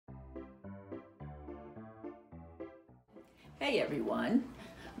Hey everyone,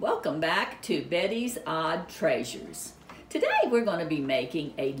 welcome back to Betty's Odd Treasures. Today we're going to be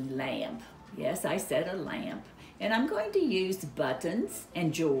making a lamp. Yes, I said a lamp. And I'm going to use buttons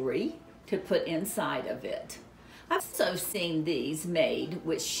and jewelry to put inside of it. I've also seen these made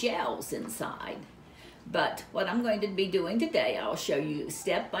with shells inside. But what I'm going to be doing today, I'll show you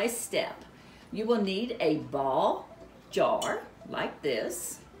step by step. You will need a ball jar like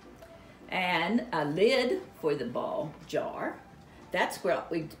this, and a lid for the ball jar. That's where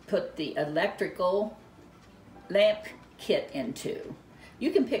we put the electrical lamp kit into.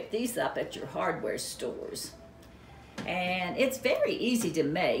 You can pick these up at your hardware stores. And it's very easy to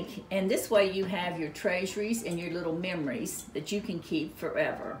make, and this way you have your treasuries and your little memories that you can keep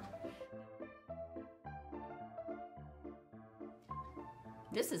forever.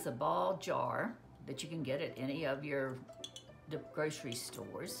 This is a ball jar that you can get at any of your grocery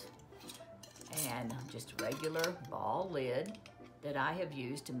stores. And just a regular ball lid that I have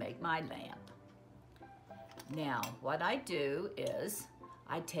used to make my lamp. Now, what I do is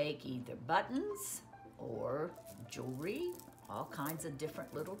I take either buttons or jewelry, all kinds of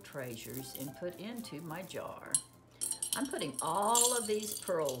different little treasures, and put into my jar. I'm putting all of these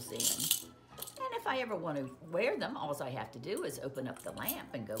pearls in. And if I ever want to wear them, all I have to do is open up the lamp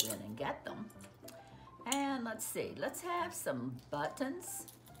and go in and get them. And let's see, let's have some buttons.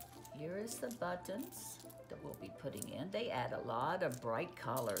 Here is the buttons that we'll be putting in. They add a lot of bright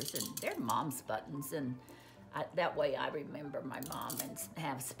colors, and they're mom's buttons, and that way I remember my mom and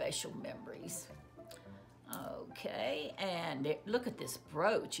have special memories. Okay, and look at this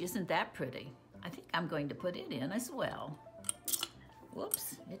brooch. Isn't that pretty? I think I'm going to put it in as well.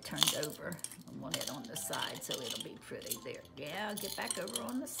 Whoops, it turned over. I want it on the side so it'll be pretty there. Yeah, get back over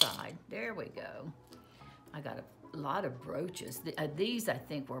on the side. There we go. I got a lot of brooches. These I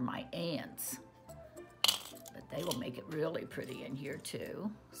think were my aunt's, but they will make it really pretty in here too.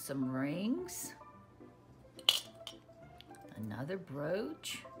 Some rings, another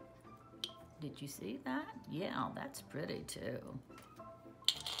brooch. Did you see that? Yeah, that's pretty too.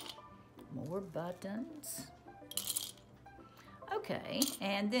 More buttons. Okay,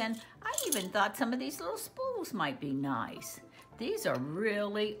 and then I even thought some of these little spools might be nice. These are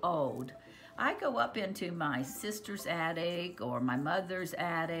really old. I go up into my sister's attic or my mother's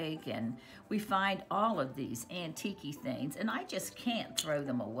attic, and we find all of these antique things, and I just can't throw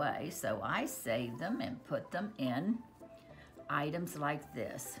them away, so I save them and put them in items like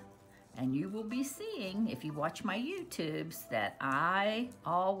this. And you will be seeing, if you watch my YouTubes, that I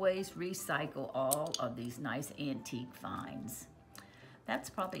always recycle all of these nice antique finds. That's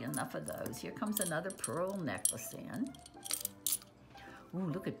probably enough of those. Here comes another pearl necklace in. Ooh,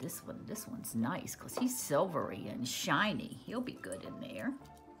 look at this one. This one's nice because he's silvery and shiny. He'll be good in there.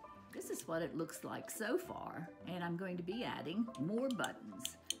 This is what it looks like so far, and I'm going to be adding more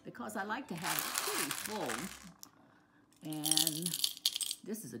buttons because I like to have it pretty full. And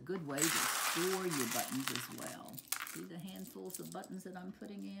this is a good way to store your buttons as well. See the handfuls of buttons that I'm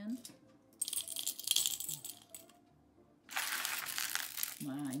putting in?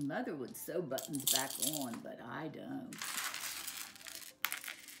 My mother would sew buttons back on, but I don't.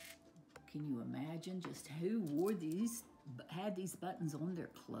 Can you imagine just who had these buttons on their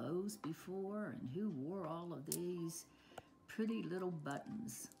clothes before, and who wore all of these pretty little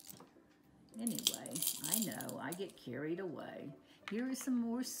buttons? Anyway, I know I get carried away. Here are some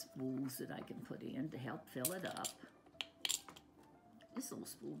more spools that I can put in to help fill it up. This little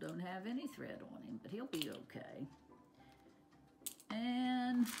spool don't have any thread on him, but he'll be okay.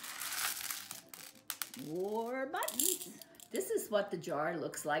 And more buttons. This is what the jar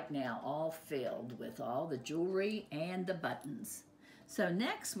looks like now, all filled with all the jewelry and the buttons. So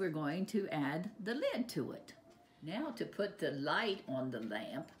next we're going to add the lid to it. Now to put the light on the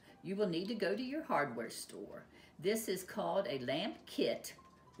lamp, you will need to go to your hardware store. This is called a lamp kit.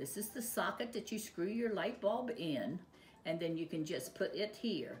 This is the socket that you screw your light bulb in, and then you can just put it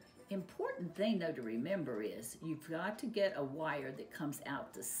here. Important thing though to remember is you've got to get a wire that comes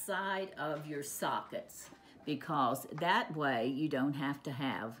out the side of your sockets, because that way you don't have to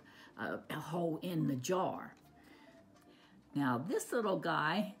have a hole in the jar. Now this little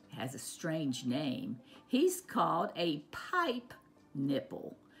guy has a strange name. He's called a pipe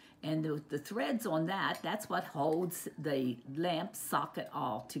nipple. And the threads on that's what holds the lamp socket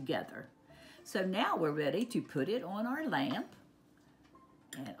all together. So now we're ready to put it on our lamp.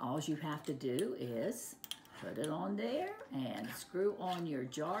 And all you have to do is put it on there and screw on your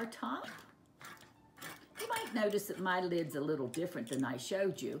jar top. You might notice that my lid's a little different than I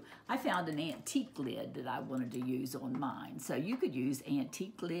showed you. I found an antique lid that I wanted to use on mine. So you could use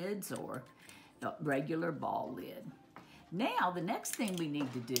antique lids or a regular ball lid. Now, the next thing we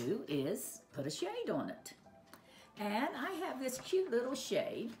need to do is put a shade on it. And I have this cute little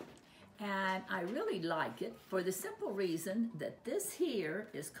shade, and I really like it for the simple reason that this here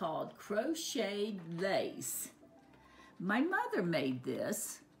is called crocheted lace. My mother made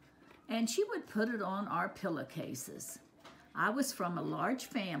this, and she would put it on our pillowcases. I was from a large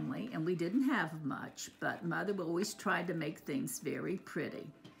family, and we didn't have much, but Mother always tried to make things very pretty.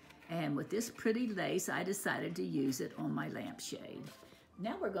 And with this pretty lace, I decided to use it on my lampshade.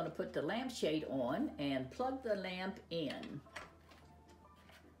 Now we're going to put the lampshade on and plug the lamp in.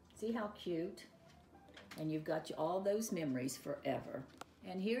 See how cute? And you've got all those memories forever.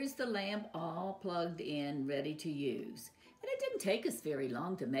 And here's the lamp all plugged in, ready to use. And it didn't take us very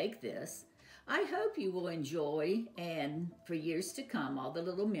long to make this. I hope you will enjoy, and for years to come, all the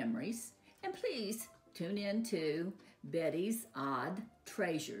little memories. And please tune in to Betty's Odd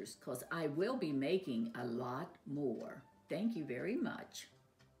Treasures, because I will be making a lot more. Thank you very much.